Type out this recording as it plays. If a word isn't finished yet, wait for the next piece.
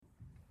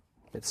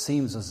It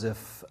seems as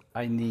if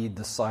I need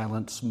the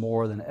silence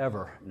more than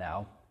ever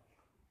now,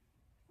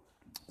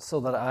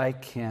 so that I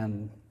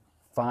can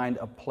find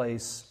a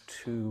place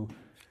to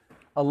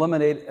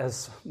eliminate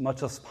as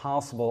much as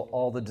possible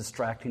all the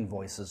distracting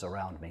voices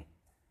around me,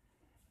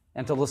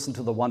 and to listen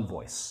to the one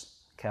voice,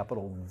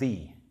 capital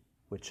V,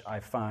 which I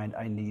find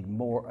I need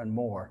more and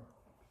more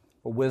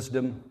for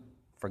wisdom,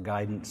 for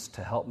guidance,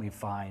 to help me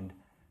find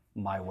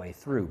my way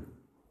through.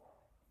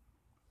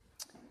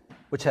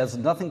 Which has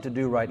nothing to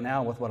do right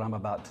now with what I'm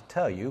about to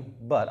tell you,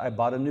 but I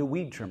bought a new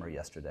weed trimmer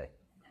yesterday.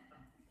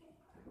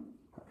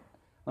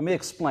 Let me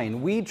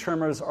explain. Weed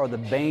trimmers are the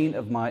bane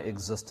of my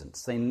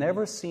existence. They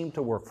never seem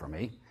to work for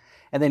me,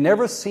 and they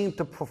never seem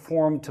to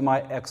perform to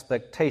my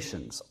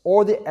expectations,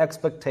 or the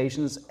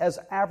expectations as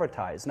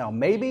advertised. Now,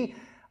 maybe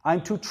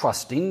I'm too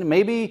trusting.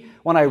 Maybe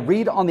when I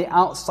read on the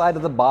outside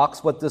of the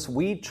box what this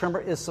weed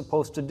trimmer is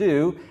supposed to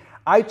do,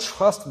 I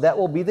trust that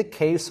will be the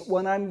case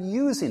when I'm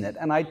using it,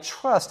 and I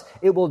trust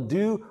it will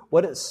do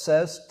what it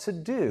says to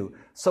do.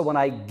 So when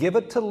I give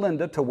it to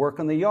Linda to work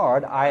in the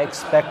yard, I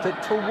expect it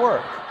to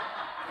work.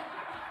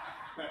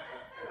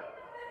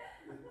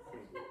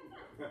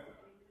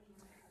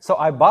 So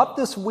I bought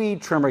this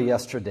weed trimmer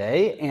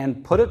yesterday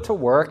and put it to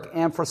work,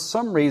 and for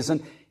some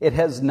reason, it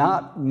has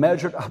not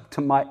measured up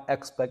to my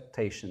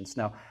expectations.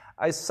 Now,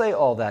 I say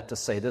all that to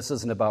say this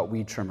isn't about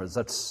weed trimmers.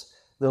 That's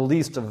the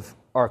least of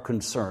our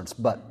concerns.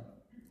 But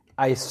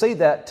I say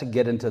that to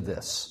get into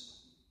this.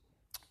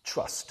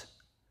 Trust.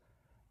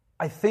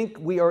 I think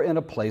we are in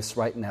a place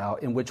right now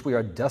in which we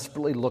are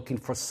desperately looking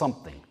for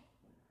something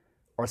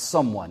or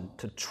someone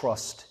to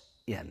trust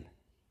in,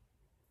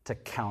 to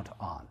count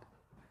on.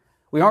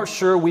 We aren't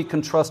sure we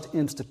can trust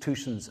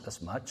institutions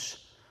as much.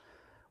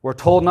 We're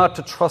told not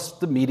to trust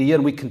the media,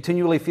 and we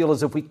continually feel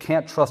as if we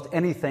can't trust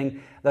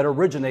anything that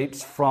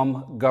originates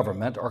from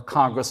government or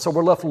Congress. So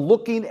we're left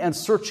looking and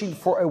searching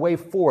for a way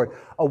forward,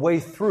 a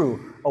way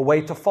through, a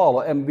way to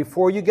follow. And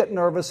before you get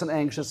nervous and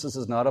anxious, this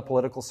is not a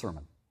political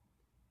sermon.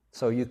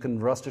 So you can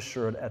rest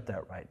assured at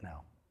that right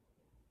now.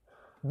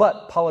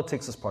 But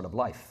politics is part of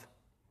life,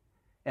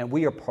 and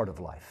we are part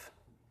of life.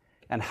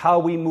 And how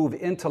we move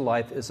into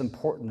life is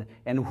important,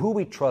 and who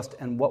we trust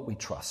and what we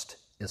trust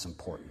is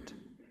important.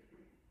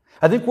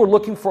 I think we're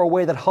looking for a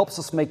way that helps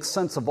us make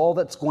sense of all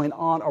that's going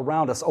on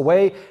around us, a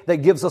way that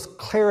gives us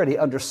clarity,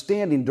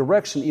 understanding,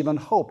 direction, even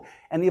hope,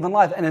 and even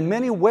life. And in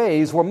many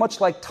ways, we're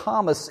much like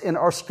Thomas in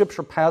our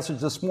scripture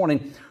passage this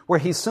morning, where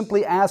he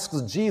simply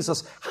asks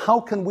Jesus, how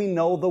can we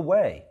know the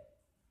way?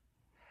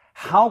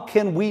 How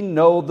can we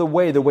know the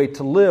way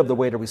to live, the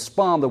way to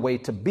respond, the way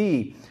to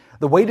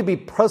be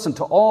present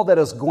to all that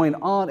is going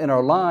on in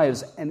our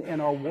lives and in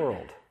our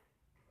world?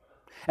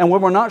 And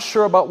when we're not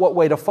sure about what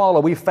way to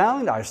follow, I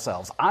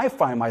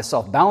find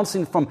myself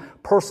bouncing from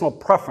personal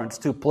preference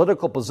to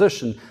political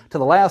position, to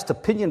the last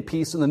opinion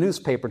piece in the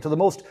newspaper, to the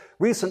most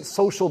recent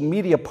social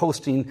media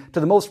posting, to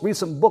the most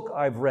recent book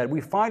I've read. We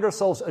find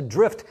ourselves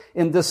adrift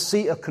in this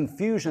sea of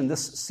confusion,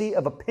 this sea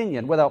of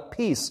opinion, without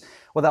peace,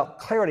 without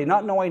clarity,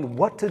 not knowing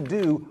what to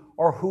do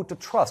or who to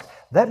trust.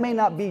 That may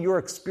not be your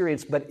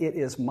experience, but it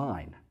is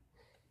mine.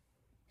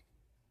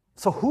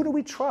 So who do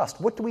we trust?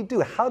 What do we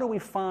do? How do we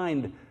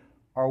find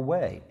our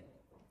way?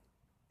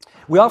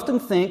 We often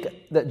think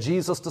that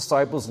Jesus'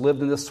 disciples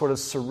lived in this sort of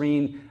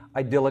serene,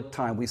 idyllic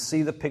time. We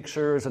see the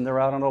pictures, and they're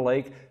out on a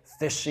lake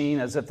fishing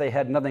as if they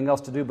had nothing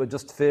else to do but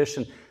just fish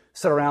and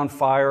sit around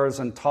fires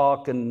and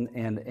talk and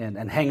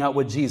hang out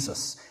with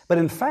Jesus. But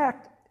in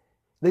fact,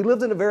 they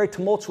lived in a very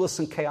tumultuous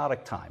and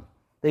chaotic time.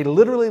 They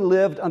literally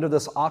lived under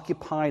this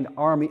occupying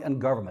army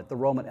and government, the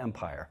Roman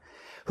Empire,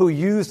 who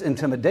used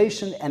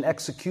intimidation and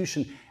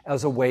execution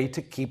as a way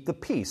to keep the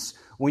peace.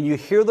 When you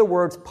hear the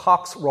words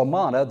Pax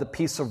Romana, the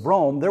peace of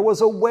Rome, there was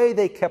a way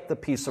they kept the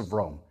peace of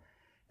Rome.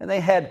 And they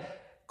had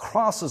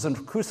crosses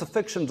and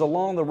crucifixions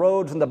along the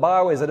roads and the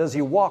byways that as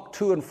you walked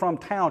to and from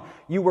town,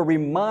 you were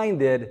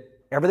reminded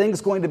everything's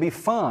going to be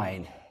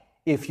fine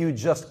if you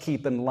just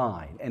keep in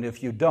line. And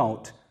if you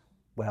don't,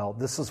 well,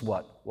 this is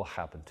what will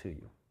happen to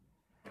you.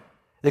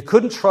 They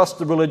couldn't trust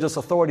the religious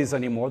authorities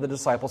anymore. The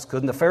disciples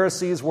couldn't. The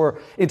Pharisees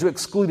were into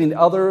excluding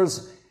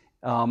others,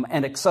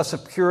 and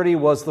excessive purity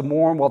was the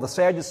norm, while the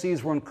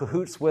Sadducees were in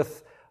cahoots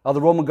with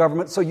the Roman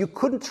government. So you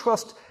couldn't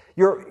trust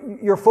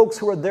your folks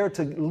who are there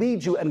to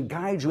lead you and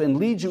guide you and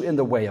lead you in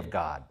the way of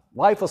God.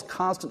 Life was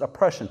constant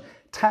oppression,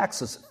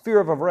 taxes, fear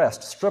of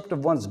arrest, stripped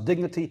of one's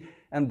dignity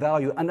and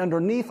value. And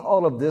underneath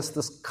all of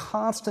this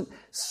constant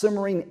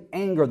simmering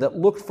anger that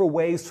looked for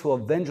ways to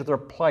avenge their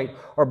plight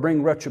or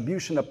bring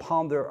retribution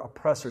upon their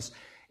oppressors.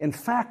 In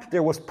fact,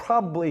 there was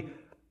probably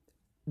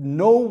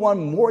no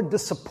one more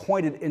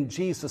disappointed in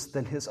Jesus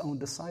than his own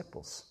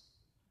disciples,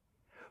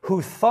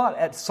 who thought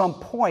at some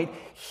point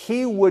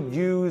he would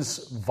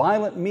use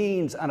violent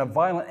means and a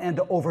violent end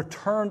to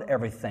overturn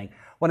everything.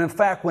 When in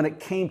fact, when it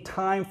came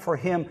time for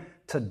him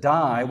to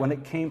die, when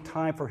it came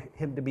time for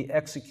him to be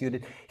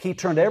executed, he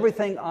turned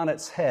everything on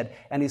its head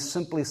and he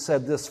simply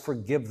said this,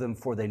 "Forgive them,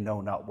 for they know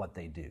not what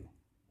they do."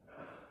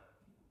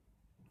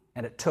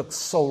 And it took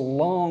so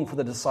long for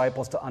the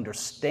disciples to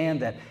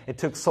understand that. It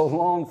took so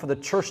long for the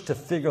church to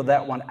figure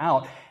that one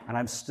out. And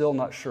I'm still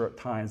not sure at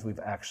times we've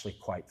actually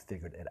quite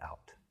figured it out.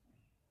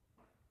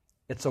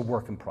 It's a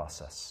work in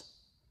process.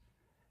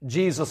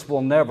 Jesus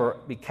will never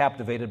be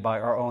captivated by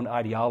our own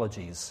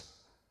ideologies.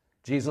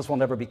 Jesus will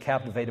never be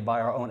captivated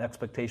by our own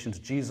expectations.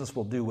 Jesus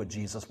will do what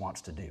Jesus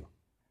wants to do.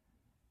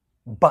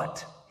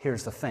 But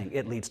here's the thing,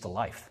 it leads to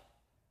life.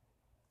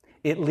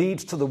 It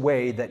leads to the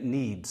way that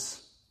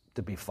needs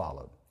to be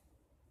followed.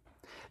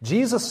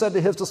 Jesus said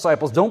to his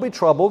disciples, don't be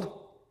troubled,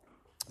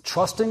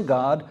 trust in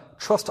God,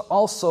 trust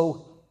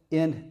also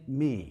in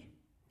me.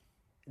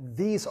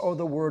 These are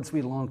the words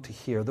we long to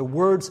hear, the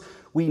words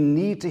we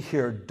need to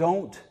hear.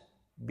 Don't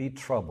be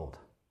troubled.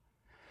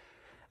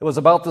 It was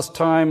about this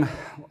time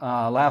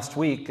last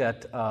week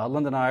that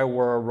Linda and I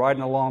were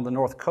riding along the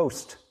north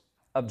coast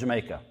of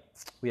Jamaica.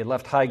 We had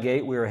left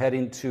Highgate. We were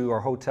heading to our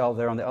hotel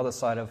there on the other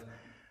side of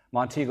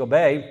Montego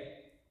Bay.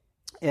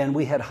 And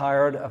we had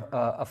hired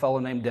a fellow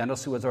named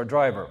Dennis, who was our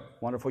driver.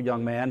 Wonderful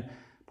young man,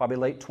 probably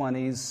late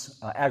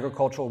 20s,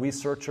 agricultural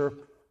researcher.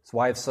 His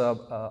wife's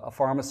a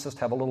pharmacist,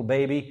 have a little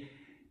baby.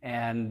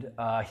 And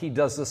he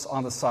does this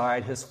on the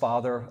side. His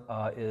father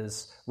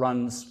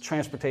runs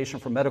transportation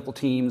for medical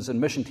teams and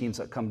mission teams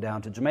that come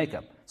down to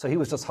Jamaica. So he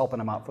was just helping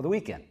him out for the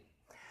weekend.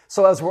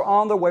 So as we're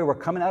on the way, we're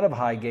coming out of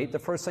Highgate, the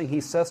first thing he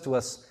says to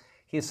us,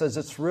 he says,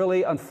 it's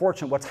really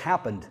unfortunate what's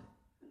happened.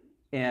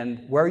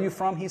 And where are you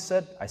from, he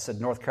said? I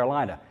said, North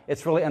Carolina.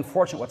 It's really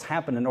unfortunate what's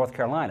happened in North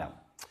Carolina.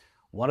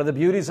 One of the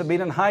beauties of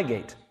being in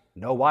Highgate,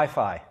 no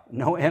Wi-Fi,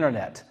 no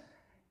internet,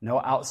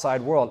 no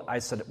outside world. I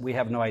said, we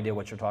have no idea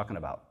what you're talking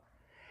about.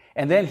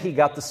 And then he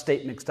got the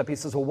state mixed up. He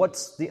says, well,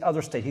 what's the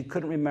other state? He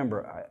couldn't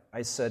remember.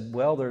 I said,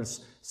 well,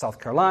 there's South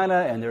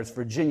Carolina and there's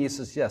Virginia. He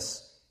says,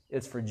 yes,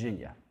 it's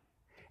Virginia.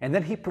 And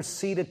then he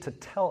proceeded to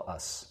tell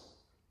us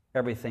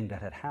everything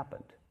that had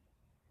happened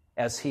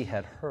as he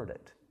had heard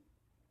it.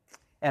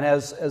 And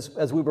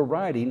as we were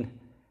riding,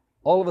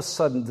 all of a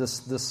sudden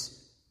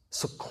this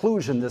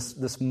seclusion,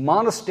 this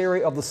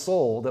monastery of the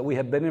soul that we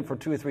had been in for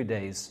 2 or 3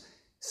 days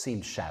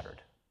seemed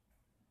shattered.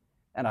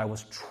 And I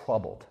was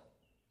troubled.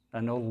 I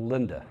know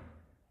Linda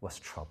was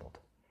troubled.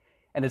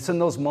 And it's in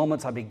those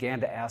moments I began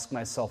to ask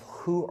myself,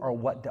 who or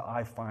what do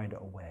I find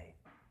a way?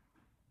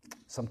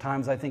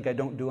 Sometimes I think I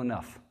don't do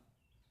enough.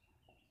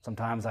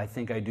 Sometimes I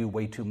think I do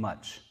way too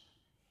much.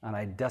 And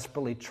I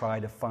desperately try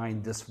to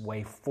find this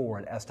way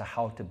forward as to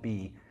how to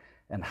be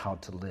and how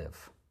to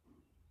live.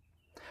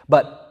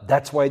 But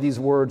that's why these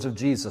words of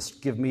Jesus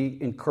give me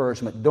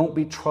encouragement. Don't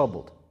be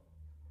troubled.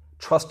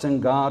 Trust in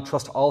God,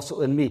 trust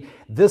also in me.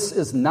 This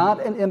is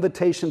not an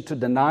invitation to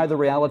deny the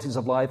realities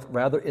of life.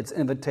 Rather, it's an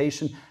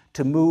invitation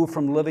to move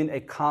from living a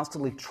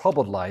constantly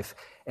troubled life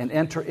and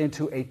enter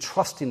into a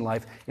trusting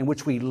life in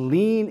which we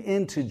lean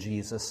into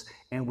Jesus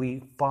and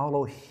we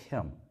follow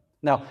him.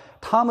 Now,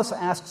 Thomas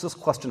asks this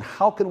question,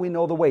 how can we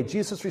know the way?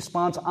 Jesus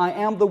responds, I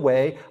am the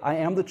way, I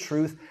am the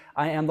truth,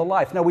 I am the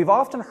life. Now, we've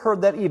often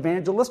heard that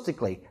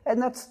evangelistically, and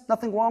that's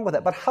nothing wrong with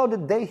that. But how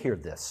did they hear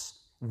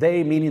this?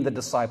 They, meaning the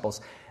disciples.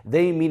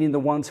 They, meaning the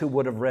ones who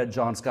would have read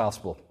John's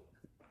gospel.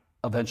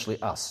 Eventually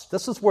us.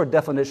 This is where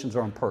definitions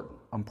are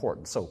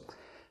important. So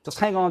just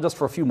hang on just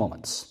for a few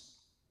moments.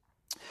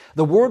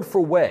 The word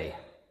for way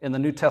in the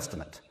New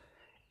Testament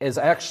is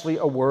actually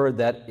a word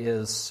that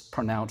is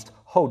pronounced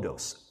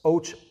hodos.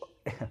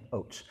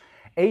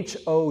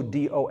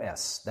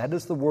 H-O-D-O-S. That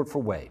is the word for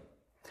way.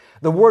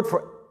 The word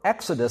for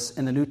Exodus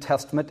in the New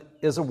Testament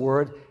is a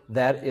word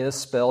that is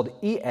spelled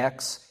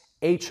E-X-H-O-D-O-S.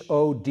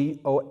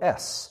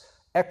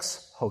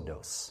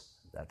 Exhodos.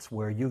 That's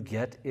where you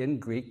get in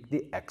Greek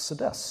the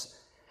Exodus.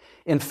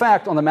 In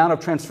fact, on the Mount of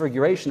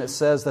Transfiguration, it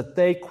says that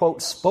they,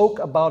 quote, spoke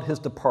about his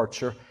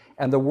departure,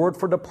 and the word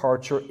for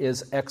departure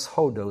is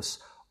exhodos,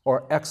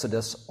 or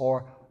exodus,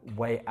 or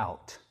way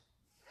out.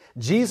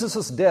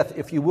 Jesus' death,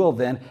 if you will,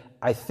 then,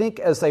 I think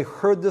as they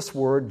heard this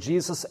word,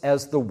 Jesus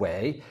as the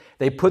way,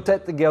 they put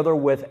that together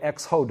with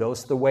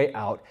exhodos, the way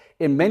out.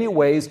 In many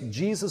ways,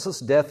 Jesus'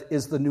 death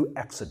is the new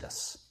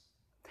Exodus.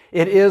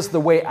 It is the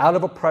way out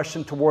of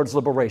oppression towards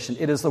liberation.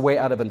 It is the way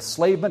out of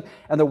enslavement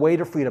and the way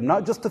to freedom.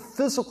 Not just a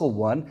physical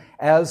one,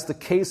 as the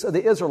case of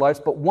the Israelites,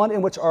 but one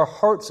in which our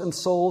hearts and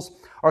souls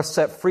are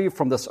set free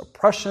from this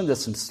oppression,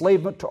 this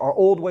enslavement to our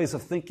old ways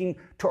of thinking,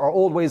 to our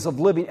old ways of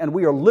living, and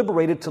we are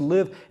liberated to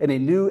live in a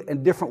new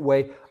and different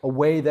way, a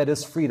way that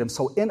is freedom.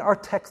 So in our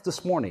text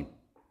this morning,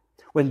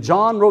 when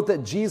John wrote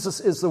that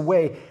Jesus is the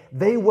way,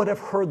 they would have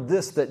heard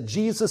this, that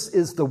Jesus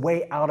is the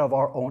way out of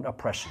our own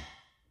oppression.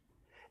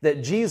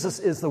 That Jesus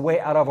is the way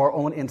out of our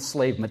own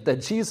enslavement,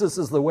 that Jesus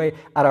is the way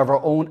out of our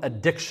own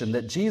addiction,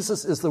 that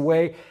Jesus is the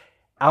way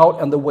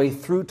out and the way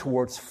through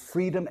towards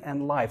freedom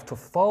and life. To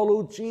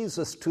follow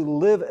Jesus, to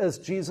live as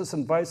Jesus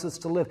invites us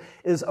to live,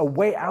 is a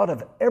way out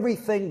of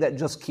everything that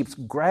just keeps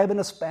grabbing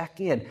us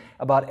back in,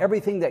 about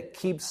everything that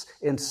keeps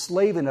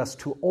enslaving us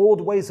to old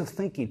ways of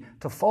thinking.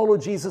 To follow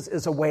Jesus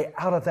is a way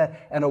out of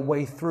that and a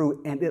way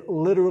through, and it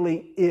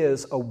literally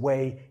is a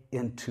way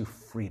into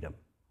freedom.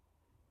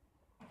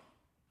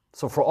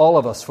 So for all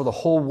of us, for the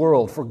whole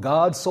world, for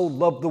God so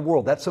loved the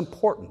world, that's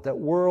important. That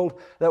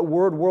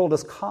word world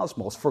is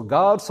cosmos. For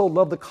God so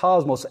loved the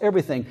cosmos,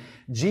 everything.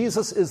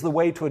 Jesus is the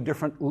way to a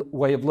different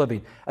way of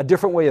living, a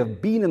different way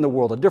of being in the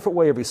world, a different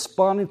way of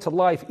responding to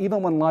life,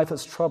 even when life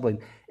is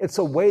troubling. It's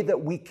a way that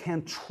we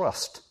can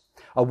trust,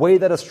 a way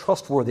that is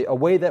trustworthy, a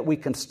way that we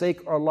can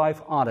stake our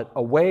life on it,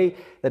 a way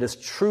that is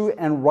true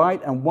and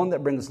right, and one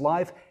that brings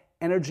life,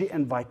 energy,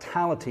 and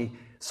vitality.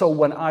 So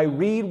when I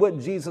read what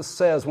Jesus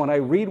says, when I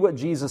read what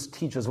Jesus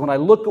teaches, when I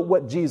look at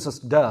what Jesus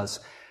does,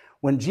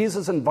 when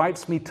Jesus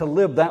invites me to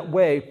live that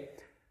way,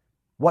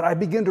 what I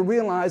begin to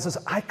realize is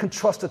I can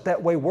trust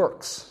that way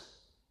works.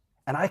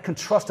 And I can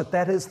trust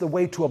that is the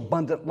way to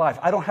abundant life.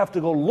 I don't have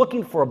to go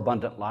looking for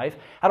abundant life.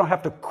 I don't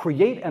have to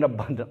create an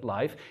abundant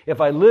life. If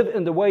I live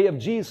in the way of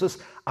Jesus,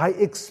 I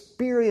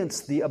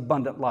experience the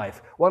abundant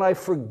life. When I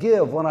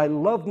forgive, when I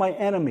love my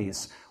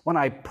enemies, when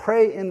I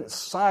pray in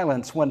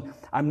silence, when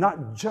I'm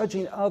not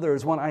judging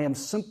others, when I am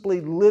simply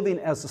living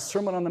as the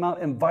Sermon on the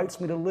Mount invites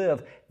me to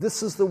live,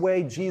 this is the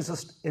way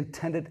Jesus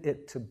intended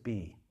it to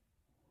be.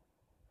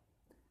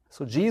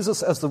 So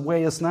Jesus as the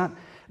way is not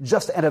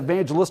just an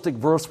evangelistic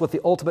verse with the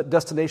ultimate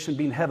destination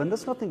being heaven.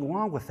 There's nothing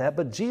wrong with that,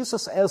 but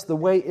Jesus as the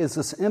way is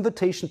this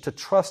invitation to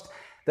trust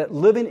that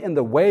living in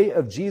the way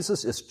of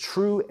Jesus is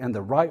true and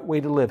the right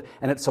way to live,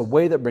 and it's a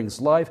way that brings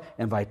life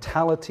and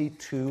vitality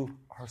to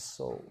our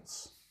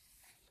souls.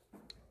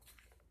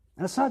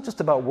 And it's not just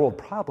about world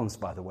problems,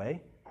 by the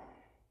way.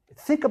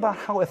 Think about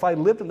how if I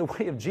lived in the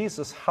way of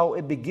Jesus, how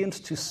it begins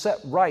to set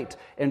right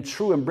and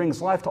true and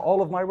brings life to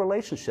all of my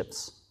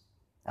relationships.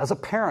 As a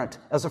parent,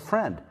 as a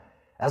friend,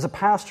 as a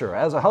pastor,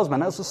 as a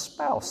husband, as a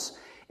spouse.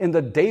 In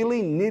the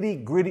daily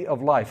nitty-gritty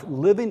of life,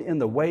 living in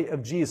the way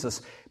of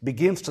Jesus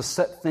begins to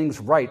set things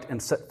right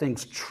and set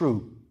things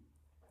true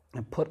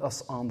and put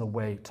us on the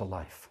way to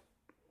life.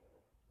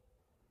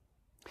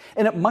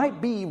 And it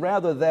might be,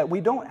 rather, that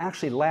we don't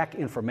actually lack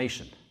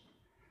information.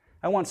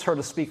 I once heard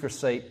a speaker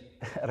say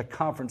at a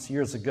conference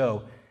years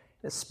ago,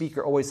 this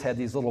speaker always had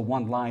these little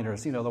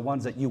one-liners, the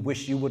ones that you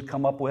wish you would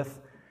come up with,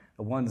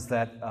 the ones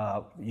that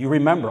you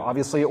remember.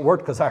 Obviously, it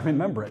worked because I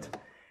remember it.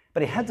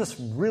 But he had this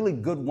really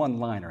good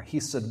one-liner. He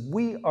said,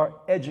 "We are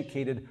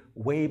educated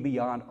way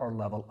beyond our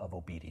level of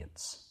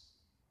obedience."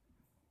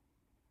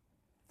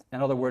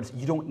 In other words,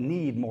 you don't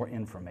need more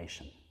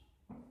information.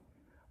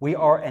 We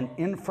are an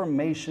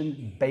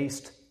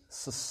information-based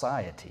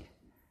society.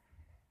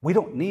 We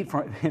don't need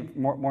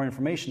more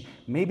information.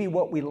 Maybe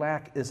what we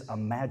lack is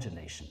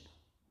imagination.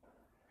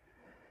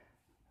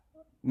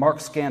 Mark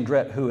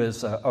Scandrette, who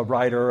is a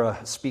writer,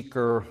 a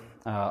speaker,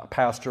 a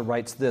pastor,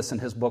 writes this in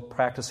his book,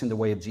 Practicing the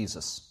Way of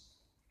Jesus.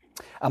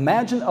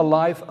 Imagine a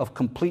life of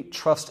complete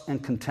trust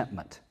and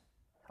contentment,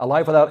 a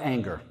life without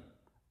anger,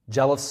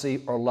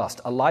 jealousy, or lust,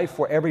 a life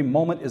where every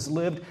moment is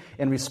lived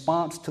in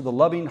response to the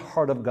loving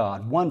heart of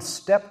God. One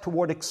step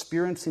toward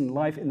experiencing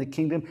life in the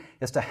kingdom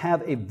is to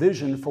have a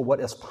vision for what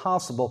is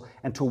possible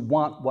and to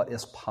want what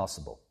is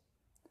possible.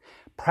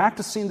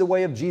 Practicing the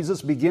way of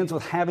Jesus begins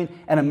with having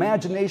an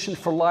imagination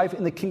for life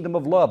in the kingdom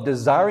of love,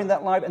 desiring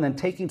that life and then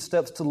taking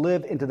steps to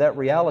live into that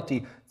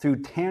reality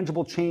through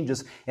tangible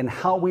changes in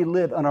how we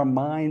live in our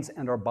minds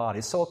and our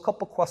bodies. So a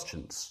couple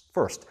questions.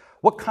 First,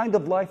 what kind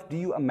of life do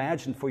you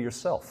imagine for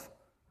yourself?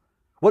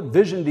 What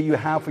vision do you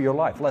have for your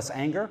life? Less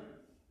anger?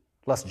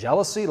 Less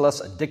jealousy?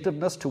 Less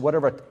addictiveness to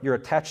whatever you're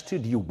attached to?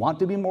 Do you want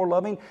to be more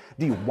loving?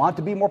 Do you want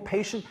to be more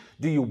patient?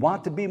 Do you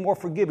want to be more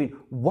forgiving?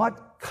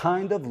 What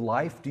kind of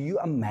life do you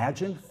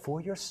imagine for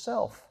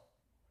yourself?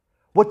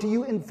 What do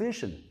you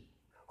envision?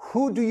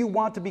 Who do you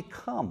want to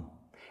become?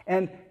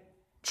 And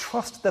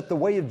trust that the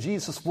way of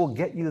Jesus will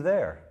get you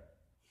there.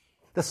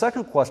 The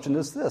second question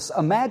is this.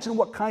 Imagine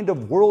what kind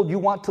of world you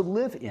want to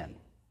live in.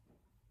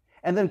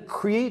 And then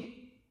create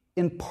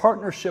in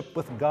partnership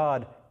with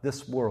God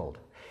this world.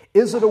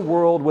 Is it a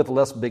world with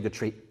less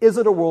bigotry? Is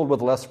it a world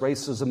with less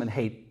racism and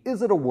hate?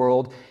 Is it a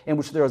world in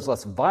which there is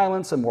less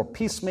violence and more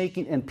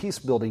peacemaking and peace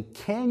building?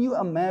 Can you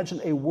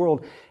imagine a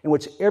world in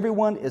which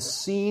everyone is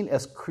seen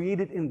as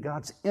created in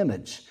God's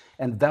image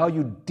and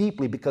valued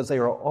deeply because they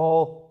are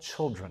all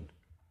children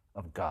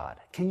of God?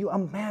 Can you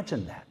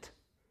imagine that?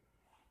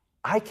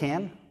 I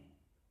can,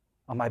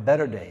 on my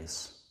better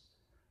days.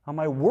 On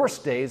my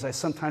worst days, I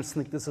sometimes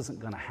think this isn't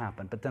going to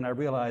happen, but then I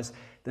realize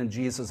then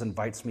Jesus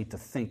invites me to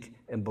think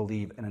and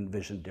believe and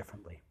envision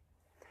differently.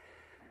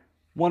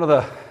 One of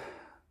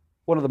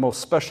the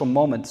most special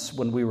moments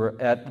when we were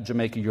at the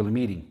Jamaica Yearly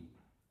Meeting,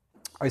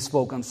 I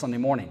spoke on Sunday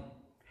morning,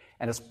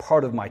 and as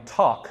part of my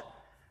talk,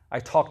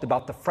 I talked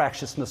about the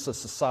fractiousness of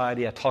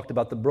society, I talked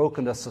about the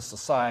brokenness of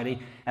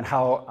society, and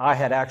how I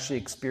had actually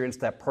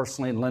experienced that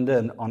personally, and Linda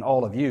and on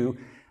all of you.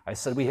 I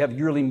said we have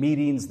yearly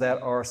meetings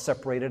that are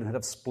separated and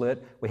have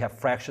split. We have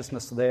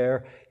fractiousness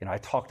there. I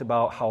talked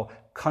about how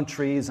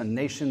countries and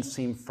nations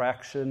seem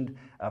fractious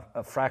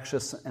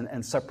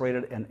and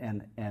separated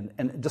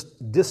and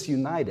just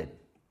disunited.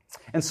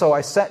 And so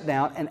I sat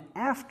down, and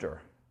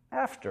after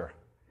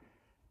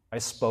I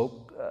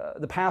spoke,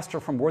 the pastor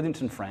from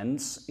Worthington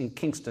Friends in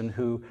Kingston,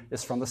 who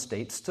is from the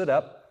States, stood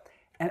up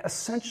and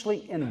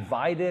essentially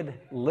invited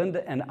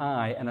Linda and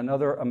I and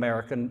another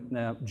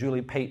American,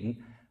 Julie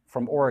Payton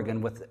from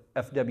Oregon with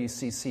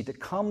FWCC, to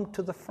come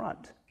to the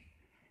front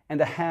and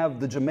to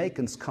have the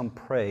Jamaicans come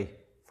pray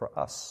for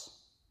us.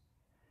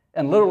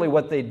 And literally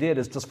what they did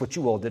is just what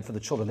you all did for the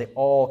children. They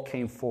all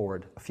came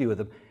forward, a few of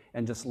them,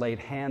 and just laid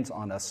hands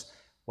on us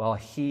while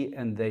he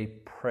and they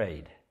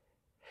prayed.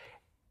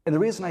 And the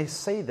reason I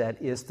say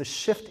that is the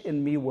shift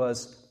in me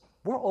was,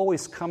 we're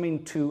always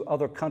coming to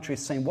other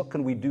countries saying, what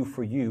can we do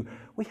for you?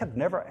 We have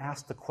never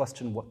asked the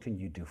question, what can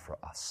you do for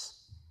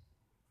us?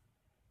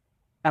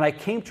 And I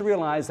came to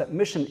realize that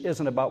mission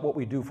isn't about what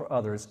we do for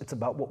others, it's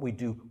about what we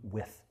do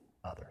with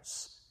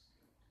others.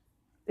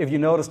 If you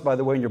noticed, by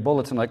the way, in your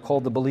bulletin, I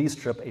called the Belize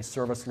trip a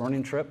service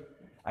learning trip.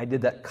 I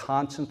did that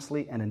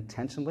consciously and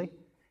intentionally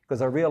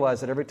because I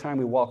realized that every time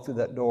we walk through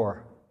that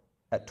door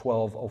at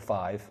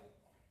 12:05,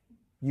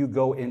 you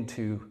go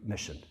into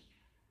mission.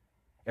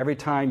 Every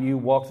time you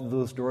walk through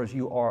those doors,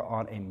 you are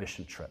on a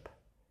mission trip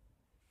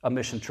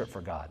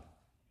for God,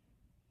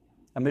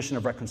 a mission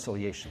of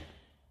reconciliation,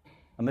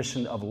 a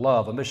mission of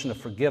love, a mission of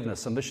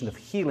forgiveness, a mission of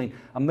healing,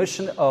 a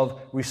mission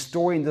of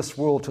restoring this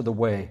world to the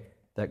way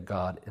that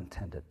God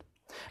intended.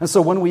 And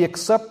so when we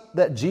accept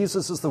that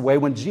Jesus is the way,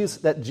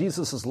 that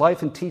Jesus'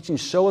 life and teaching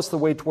show us the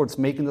way towards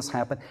making this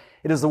happen,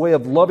 it is the way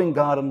of loving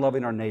God and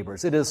loving our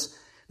neighbors. It is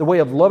the way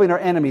of loving our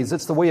enemies.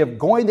 It's the way of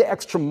going the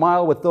extra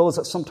mile with those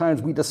that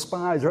sometimes we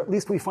despise or at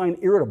least we find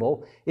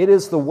irritable. It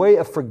is the way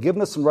of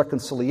forgiveness and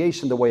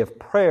reconciliation, the way of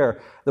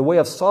prayer, the way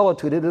of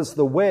solitude. It is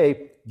the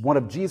way, one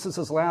of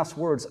Jesus' last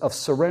words, of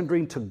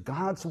surrendering to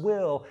God's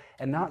will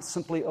and not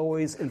simply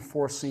always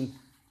enforcing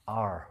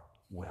our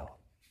will.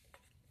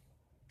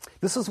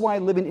 This is why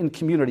living in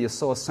community is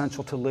so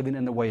essential to living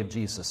in the way of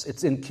Jesus.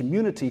 It's in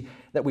community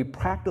that we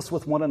practice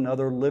with one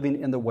another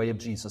living in the way of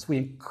Jesus. We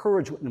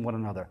encourage one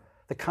another,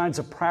 the kinds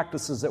of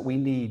practices that we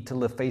need to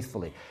live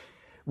faithfully.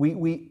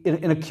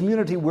 In a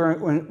community where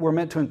we're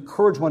meant to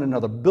encourage one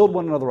another, build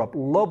one another up,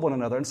 love one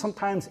another, and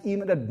sometimes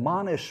even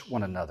admonish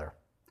one another.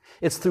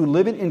 It's through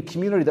living in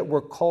community that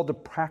we're called to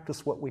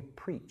practice what we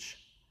preach.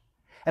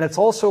 And it's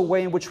also a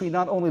way in which we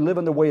not only live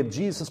in the way of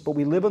Jesus, but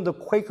we live in the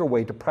Quaker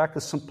way to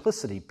practice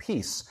simplicity,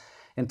 peace,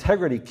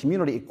 integrity,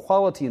 community,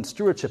 equality, and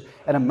stewardship,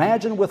 and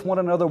imagine with one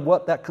another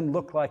what that can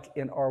look like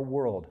in our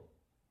world.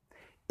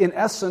 In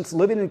essence,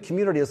 living in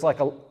community is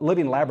like a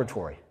living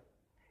laboratory.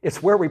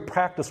 It's where we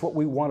practice what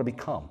we want to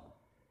become.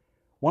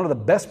 One of the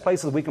best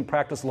places we can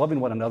practice loving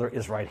one another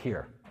is right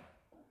here.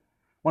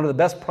 One of the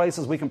best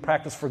places we can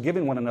practice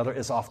forgiving one another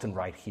is often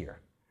right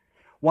here.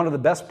 One of the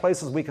best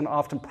places we can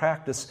often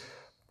practice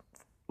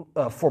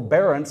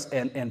forbearance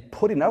and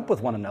putting up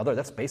with one another,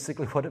 that's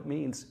basically what it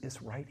means, is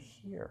right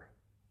here.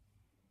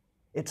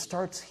 It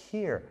starts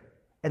here.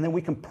 And then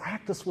we can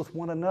practice with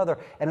one another.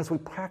 And as we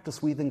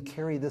practice, we then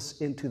carry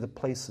this into the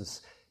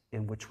places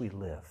in which we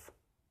live.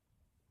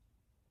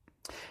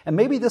 And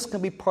maybe this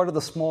can be part of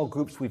the small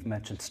groups we've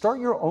mentioned. Start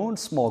your own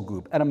small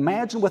group and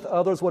imagine with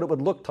others what it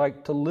would look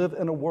like to live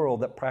in a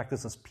world that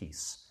practices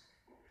peace,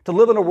 to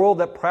live in a world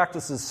that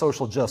practices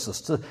social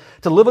justice,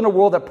 to live in a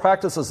world that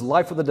practices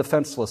life for the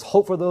defenseless,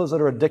 hope for those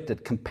that are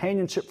addicted,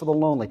 companionship for the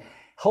lonely,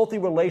 healthy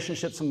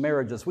relationships and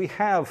marriages. We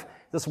have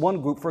this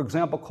one group, for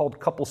example, called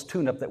Couples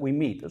Tune-Up that we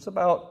meet. There's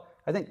about,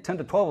 10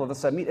 to 12 of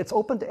us that meet. It's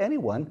open to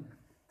anyone.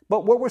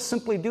 But what we're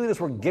simply doing is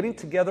we're getting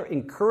together,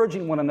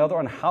 encouraging one another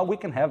on how we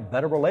can have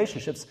better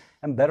relationships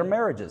and better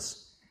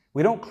marriages.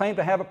 We don't claim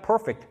to have it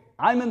perfect.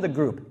 I'm in the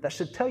group. That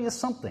should tell you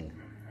something.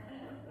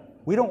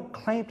 We don't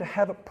claim to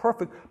have it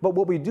perfect, but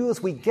what we do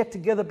is we get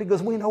together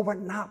because we know we're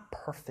not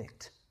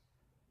perfect.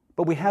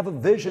 But we have a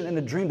vision and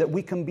a dream that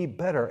we can be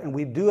better, and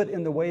we do it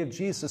in the way of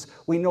Jesus.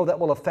 We know that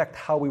will affect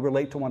how we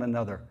relate to one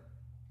another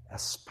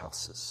as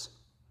spouses.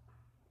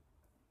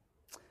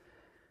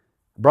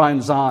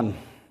 Brian Zahn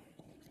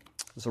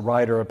is a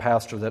writer, a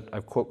pastor that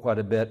I quote quite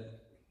a bit.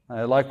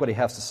 I like what he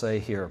has to say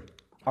here.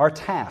 Our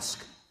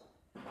task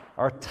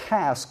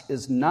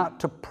is not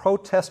to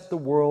protest the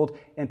world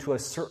into a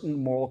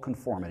certain moral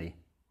conformity,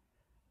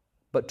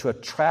 but to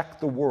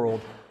attract the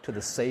world to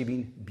the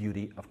saving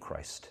beauty of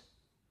Christ.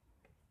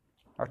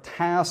 Our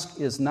task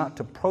is not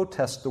to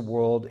protest the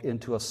world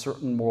into a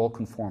certain moral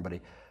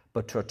conformity,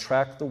 but to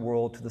attract the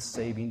world to the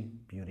saving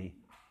beauty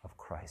of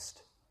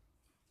Christ.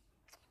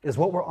 Is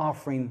what we're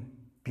offering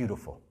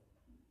beautiful?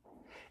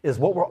 Is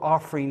what we're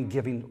offering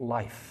giving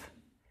life?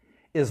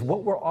 Is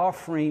what we're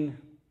offering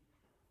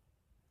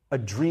a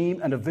dream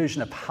and a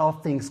vision of how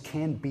things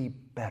can be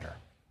better?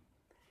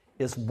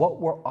 Is what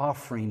we're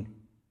offering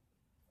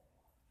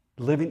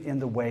living in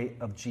the way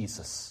of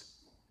Jesus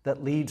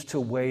that leads to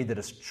a way that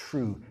is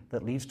true,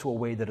 that leads to a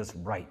way that is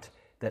right,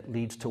 that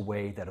leads to a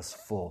way that is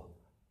full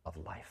of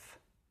life?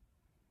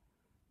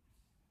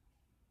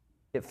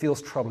 It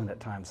feels troubling at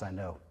times, I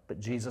know, but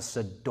Jesus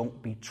said,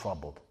 don't be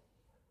troubled.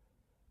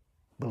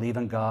 Believe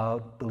in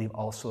God, believe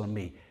also in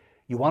me.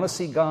 You want to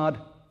see God?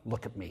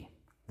 Look at me.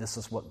 This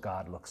is what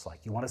God looks like.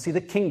 You want to see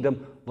the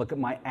kingdom? Look at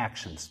my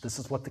actions. This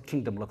is what the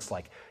kingdom looks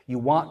like. You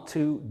want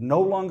to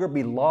no longer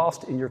be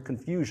lost in your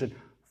confusion?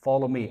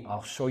 Follow me.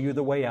 I'll show you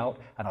the way out,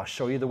 and I'll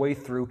show you the way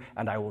through,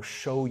 and I will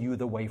show you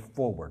the way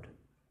forward.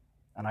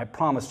 And I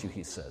promise you,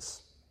 he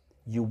says,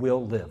 you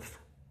will live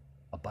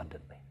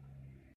abundantly.